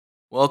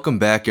Welcome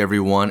back,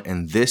 everyone,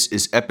 and this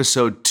is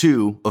episode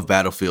 2 of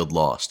Battlefield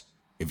Lost.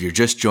 If you're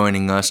just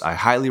joining us, I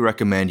highly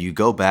recommend you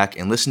go back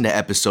and listen to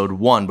episode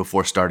 1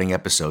 before starting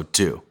episode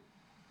 2.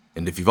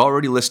 And if you've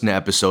already listened to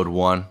episode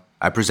 1,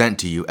 I present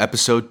to you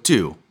episode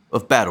 2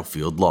 of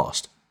Battlefield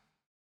Lost.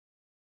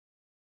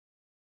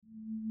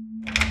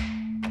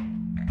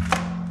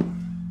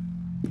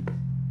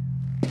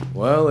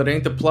 Well, it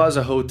ain't the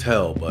Plaza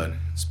Hotel, but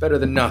it's better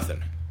than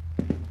nothing.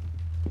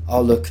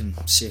 I'll look and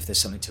see if there's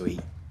something to eat.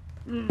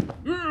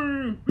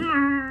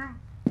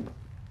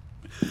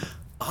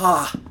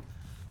 I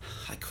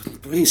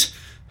couldn't breathe.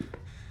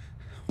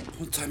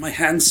 Won't tie my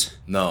hands.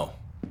 No.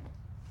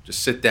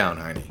 Just sit down,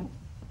 Heine.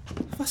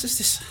 What is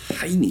this,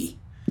 Heine?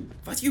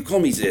 Why do you call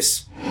me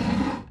this?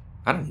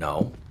 I don't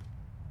know.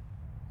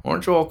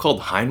 Aren't you all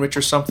called Heinrich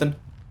or something?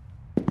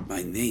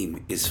 My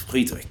name is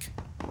Friedrich.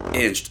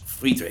 Ernst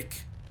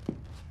Friedrich.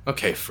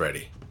 Okay,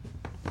 Freddy.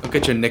 Don't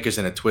get your knickers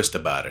in a twist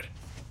about it.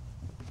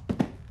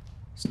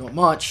 It's not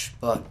much,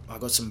 but I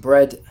got some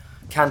bread,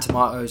 canned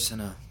tomatoes,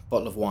 and a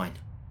bottle of wine.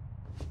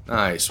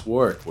 Nice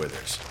work,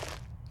 Withers.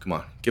 Come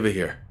on, give it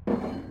here.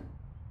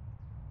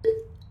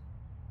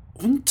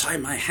 Untie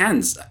my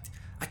hands.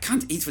 I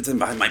can't eat with them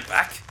behind my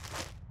back.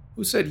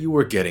 Who said you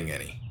were getting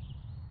any?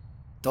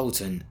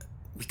 Dalton,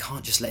 we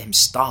can't just let him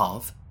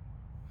starve.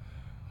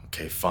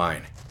 Okay,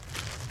 fine.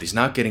 But he's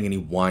not getting any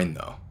wine,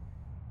 though.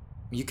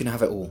 You can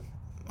have it all.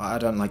 I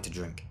don't like to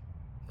drink.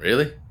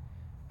 Really?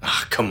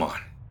 Ah, come on.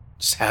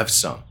 Just have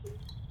some.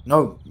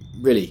 No,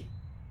 really.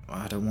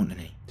 I don't want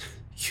any.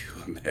 You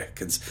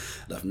Americans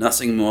love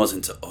nothing more than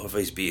to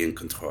always be in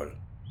control.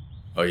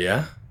 Oh,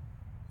 yeah?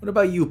 What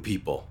about you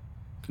people?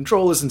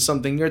 Control isn't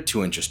something you're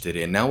too interested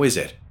in, now is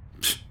it?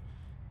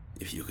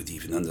 If you could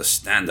even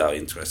understand our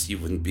interests, you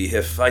wouldn't be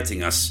here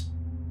fighting us.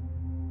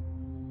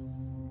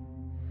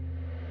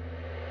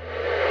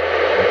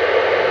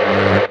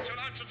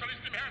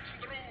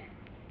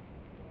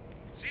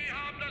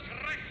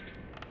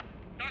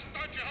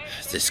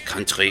 This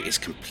country is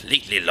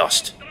completely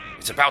lost.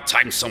 It's about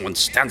time someone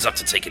stands up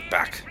to take it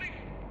back.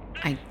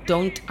 I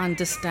don't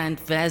understand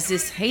where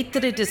this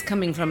hatred is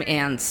coming from,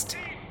 Ernst.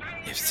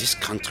 If this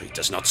country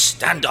does not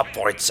stand up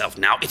for itself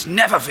now, it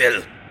never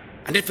will.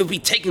 And it will be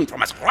taken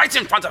from us right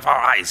in front of our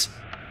eyes.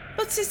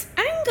 But this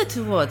anger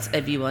towards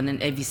everyone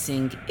and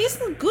everything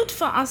isn't good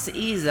for us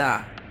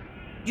either.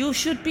 You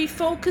should be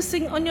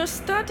focusing on your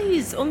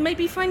studies or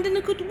maybe finding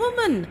a good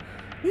woman.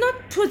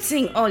 Not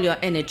putting all your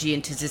energy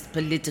into this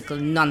political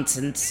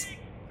nonsense.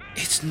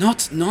 It's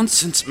not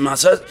nonsense,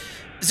 Mother.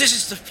 This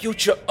is the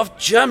future of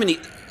Germany.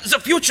 The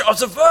future of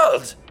the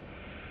world.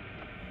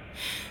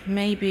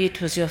 Maybe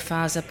it was your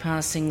father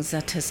passing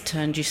that has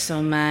turned you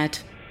so mad.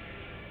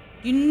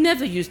 You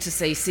never used to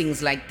say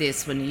things like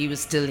this when he was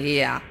still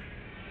here.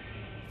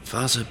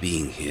 Father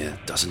being here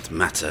doesn't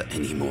matter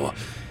anymore.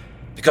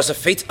 Because the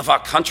fate of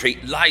our country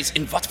lies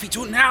in what we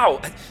do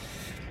now.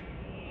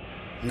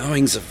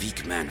 Knowing the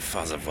weak man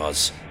Father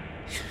was,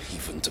 he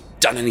wouldn't have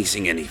done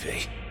anything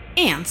anyway.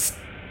 Ernst,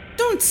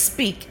 don't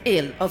speak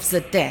ill of the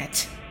dead.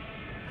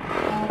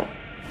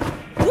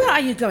 Where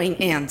are you going,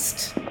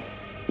 Ernst?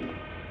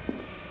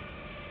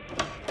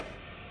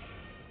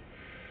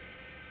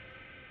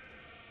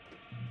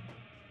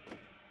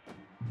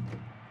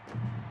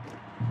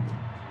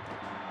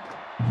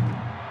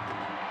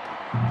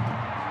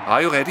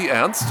 Are you ready,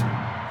 Ernst?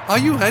 Are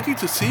you ready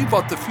to see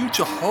what the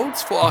future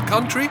holds for our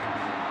country?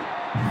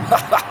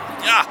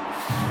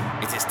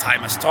 Yeah! It is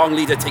time a strong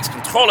leader takes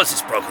control of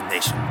this broken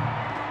nation.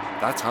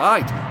 That's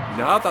right.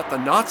 Now that the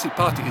Nazi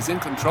Party is in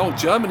control,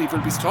 Germany will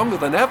be stronger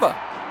than ever.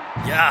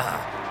 Yeah.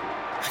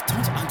 I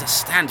don't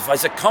understand why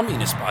the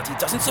Communist Party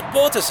doesn't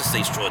support us as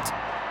they should.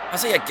 Are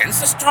they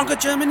against a stronger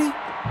Germany?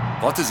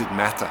 What does it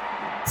matter?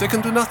 They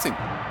can do nothing.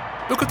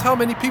 Look at how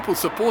many people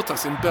support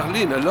us in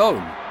Berlin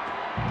alone.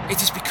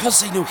 It is because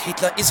they know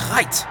Hitler is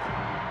right.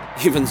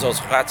 Even those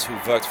rats who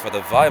worked for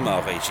the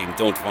Weimar regime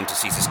don't want to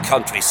see this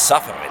country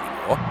suffer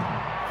anymore.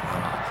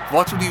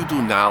 What will you do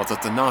now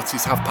that the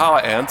Nazis have power,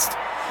 Ernst?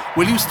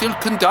 Will you still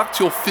conduct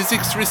your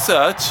physics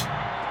research?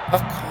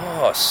 Of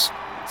course.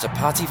 The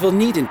party will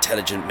need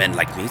intelligent men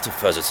like me to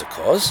further the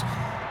cause.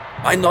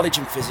 My knowledge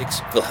in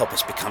physics will help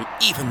us become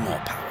even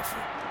more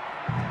powerful.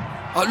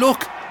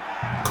 Look!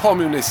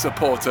 Communist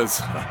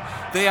supporters.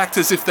 They act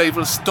as if they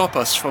will stop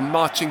us from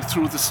marching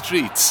through the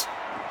streets.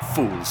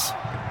 Fools.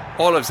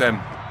 All of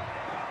them.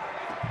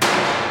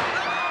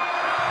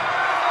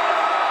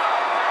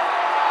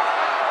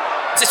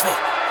 This way.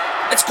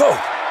 Let's go.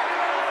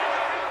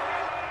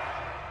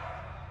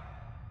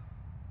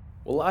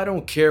 Well, I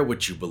don't care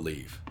what you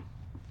believe.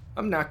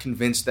 I'm not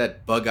convinced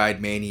that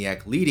bug-eyed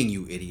maniac leading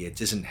you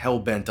idiots isn't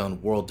hell-bent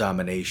on world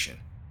domination.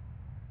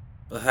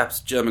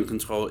 Perhaps German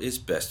control is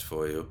best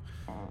for you.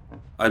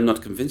 I'm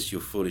not convinced you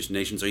foolish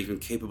nations are even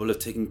capable of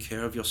taking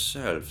care of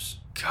yourselves.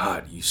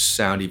 God, you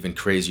sound even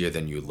crazier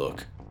than you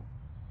look.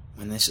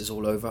 When this is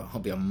all over, I'll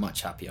be a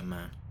much happier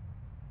man.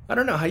 I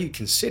don't know how you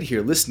can sit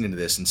here listening to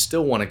this and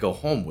still want to go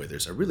home,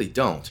 Withers. I really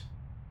don't.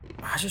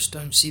 I just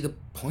don't see the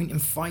point in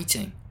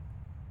fighting.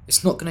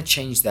 It's not going to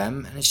change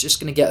them, and it's just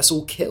going to get us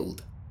all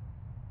killed.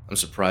 I'm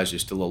surprised you're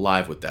still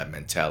alive with that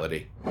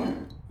mentality.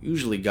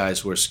 Usually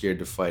guys who are scared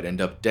to fight end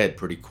up dead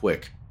pretty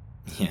quick.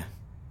 Yeah,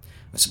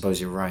 I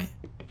suppose you're right.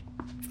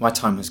 If my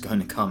time was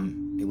going to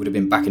come, it would have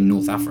been back in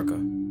North Africa.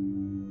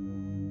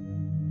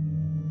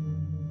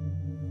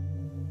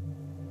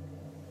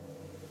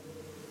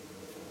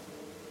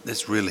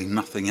 There's really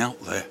nothing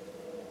out there.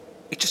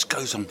 It just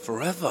goes on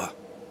forever.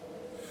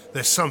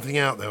 There's something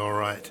out there, all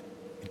right.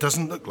 It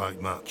doesn't look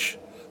like much,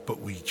 but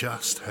we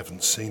just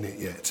haven't seen it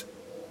yet.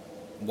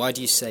 Why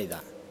do you say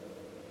that?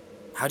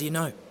 How do you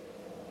know?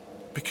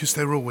 Because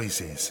there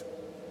always is.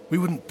 We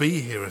wouldn't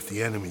be here if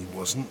the enemy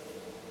wasn't.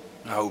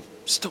 Oh,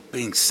 stop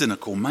being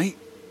cynical, mate.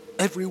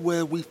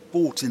 Everywhere we've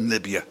fought in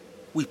Libya,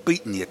 we've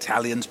beaten the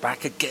Italians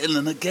back again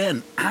and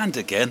again and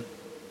again.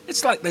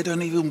 It's like they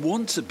don't even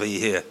want to be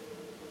here.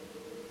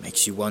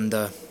 Makes you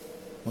wonder,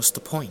 what's the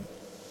point?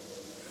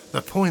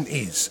 The point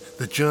is,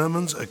 the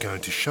Germans are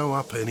going to show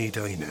up any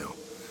day now.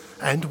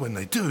 And when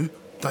they do,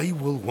 they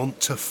will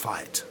want to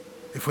fight.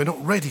 If we're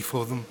not ready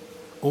for them,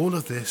 all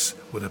of this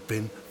would have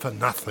been for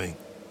nothing.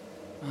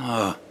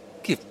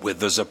 Give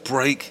Withers a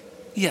break.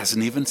 He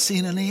hasn't even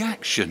seen any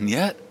action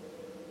yet.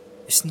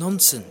 It's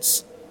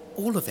nonsense.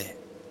 All of it.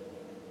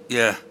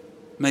 Yeah,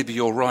 maybe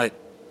you're right.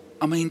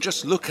 I mean,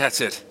 just look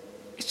at it.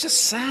 It's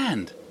just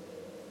sand.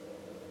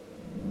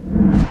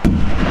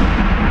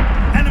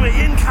 Enemy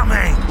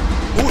incoming!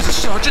 Orders,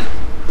 Sergeant!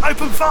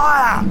 Open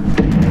fire!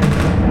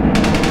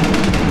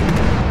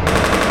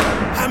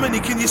 How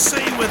many can you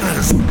see with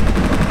us?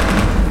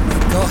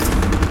 God,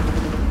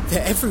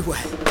 they're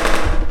everywhere.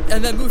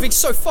 And they're moving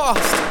so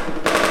fast.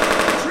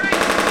 Retreat!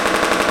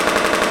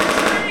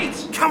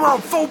 Come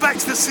on, fall back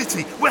to the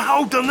city. We'll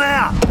hold them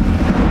now.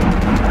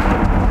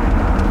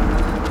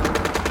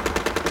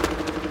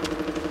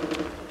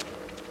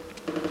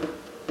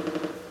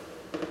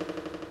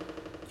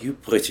 You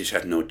British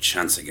had no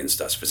chance against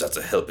us without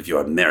the help of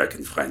your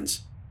American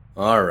friends.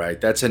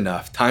 Alright, that's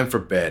enough. Time for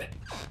bed.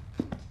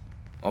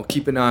 I'll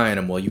keep an eye on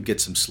him while you get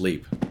some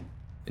sleep.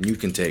 And you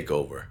can take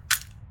over.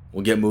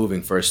 We'll get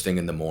moving first thing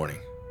in the morning.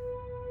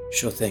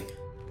 Sure thing.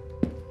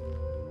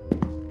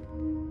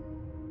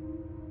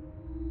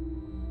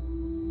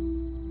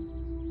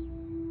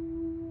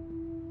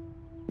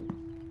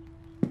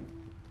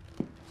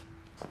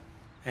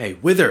 Hey,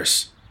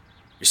 Withers!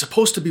 You're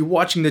supposed to be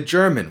watching the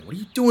German. What are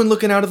you doing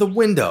looking out of the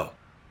window?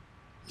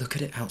 Look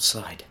at it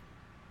outside.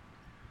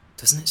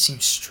 Doesn't it seem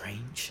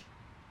strange?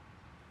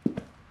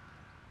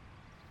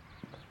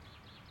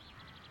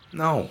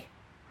 No.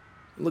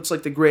 It looks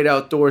like the great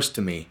outdoors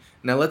to me.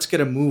 Now let's get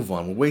a move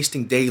on. We're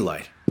wasting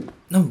daylight.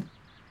 No,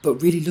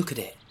 but really look at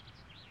it.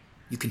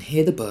 You can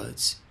hear the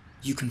birds,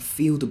 you can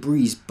feel the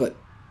breeze, but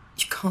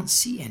you can't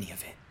see any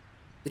of it.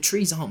 The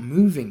trees aren't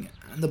moving,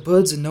 and the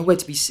birds are nowhere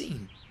to be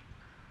seen.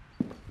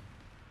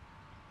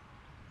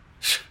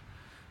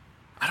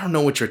 I don't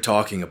know what you're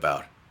talking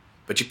about,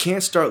 but you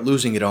can't start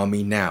losing it on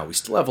me now. We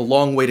still have a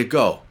long way to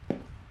go.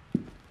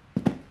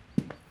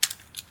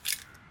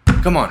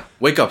 Come on,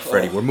 wake up,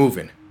 Freddy. We're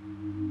moving.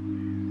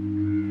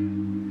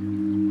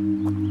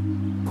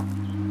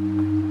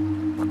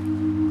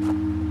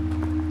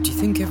 Do you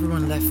think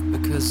everyone left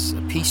because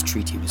a peace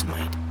treaty was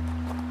made?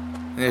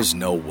 There's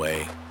no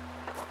way.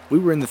 We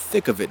were in the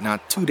thick of it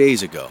not 2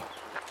 days ago.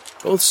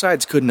 Both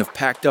sides couldn't have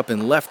packed up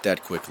and left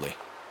that quickly.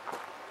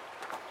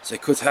 They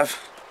could have,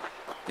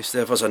 if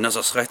there was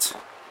another threat.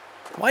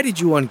 Why did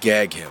you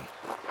ungag him?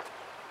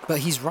 But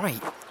he's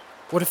right.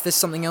 What if there's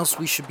something else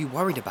we should be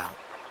worried about?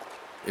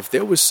 If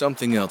there was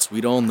something else,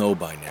 we'd all know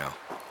by now.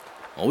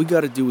 All we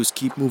gotta do is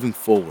keep moving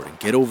forward and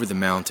get over the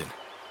mountain.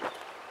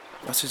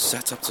 What is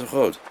that up the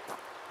road?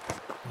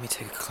 Let me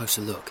take a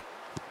closer look.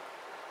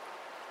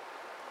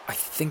 I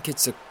think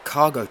it's a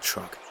cargo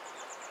truck.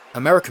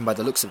 American by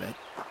the looks of it.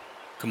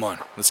 Come on,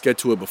 let's get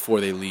to it before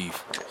they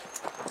leave.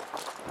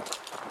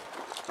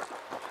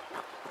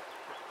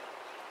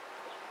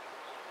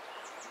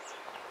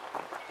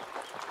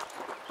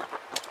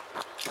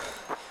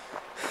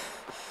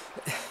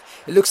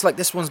 It looks like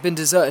this one's been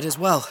deserted as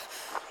well.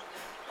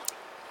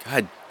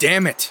 God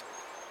damn it!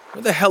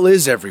 Where the hell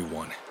is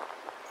everyone?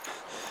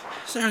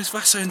 There is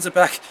Wasser in the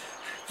back.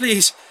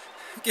 Please,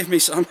 give me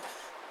some.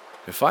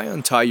 If I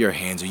untie your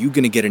hands, are you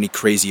gonna get any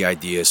crazy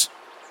ideas?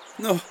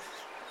 No,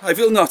 I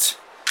will not.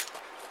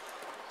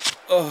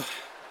 Oh,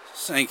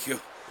 thank you.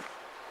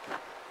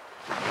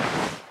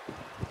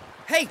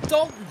 Hey,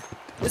 Dalton!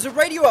 There's a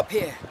radio up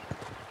here!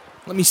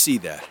 Let me see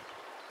that.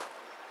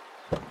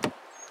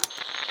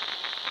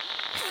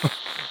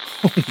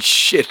 Holy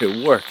shit,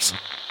 it works.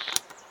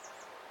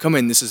 Come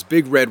in, this is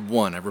Big Red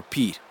 1. I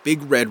repeat,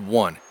 Big Red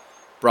 1.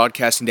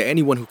 Broadcasting to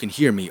anyone who can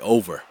hear me,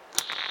 over.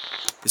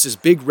 This is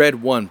Big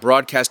Red 1,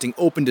 broadcasting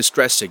open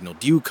distress signal.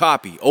 Do you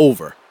copy?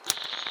 Over.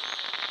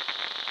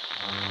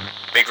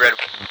 Big Red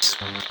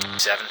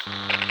 7.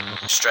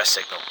 Distress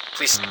signal.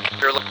 Please,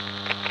 your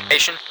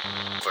location.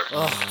 Over.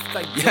 Oh,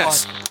 thank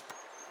Yes. God.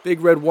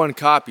 Big Red 1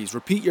 copies.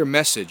 Repeat your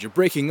message. You're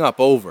breaking up.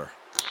 Over.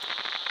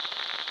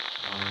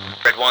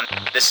 Red 1,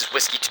 this is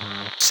Whiskey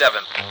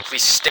 27.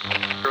 Please stick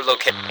your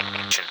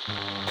location.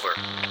 Over.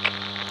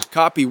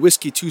 Copy,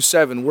 Whiskey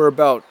 27. We're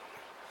about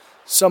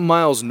some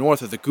miles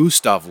north of the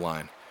Gustav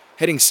line.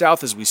 Heading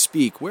south as we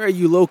speak. Where are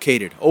you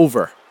located?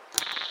 Over.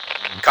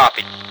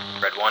 Copy,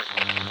 Red 1.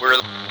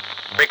 We're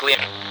Wrigley.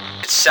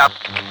 It's south.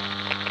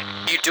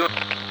 What are you doing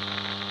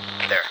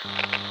there?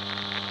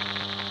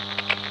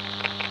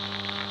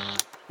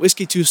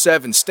 Whiskey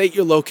 27, state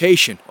your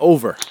location.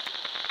 Over.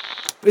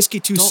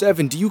 Whiskey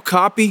 27, do you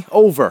copy?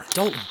 Over.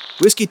 Dalton.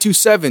 Whiskey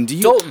 27, do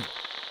you... Dalton!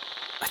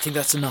 I think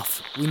that's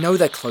enough. We know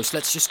they're close.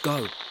 Let's just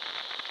go.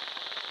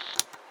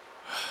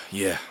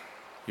 Yeah,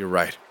 you're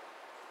right.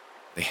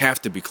 They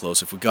have to be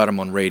close if we got them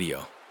on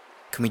radio.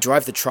 Can we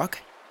drive the truck?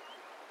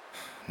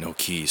 No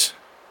keys.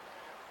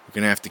 We're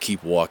gonna have to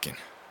keep walking.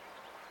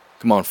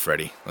 Come on,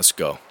 Freddy. Let's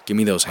go. Give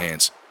me those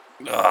hands.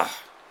 Ah,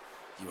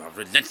 you are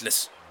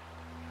relentless.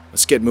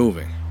 Let's get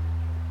moving.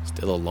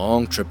 Still a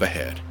long trip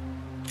ahead.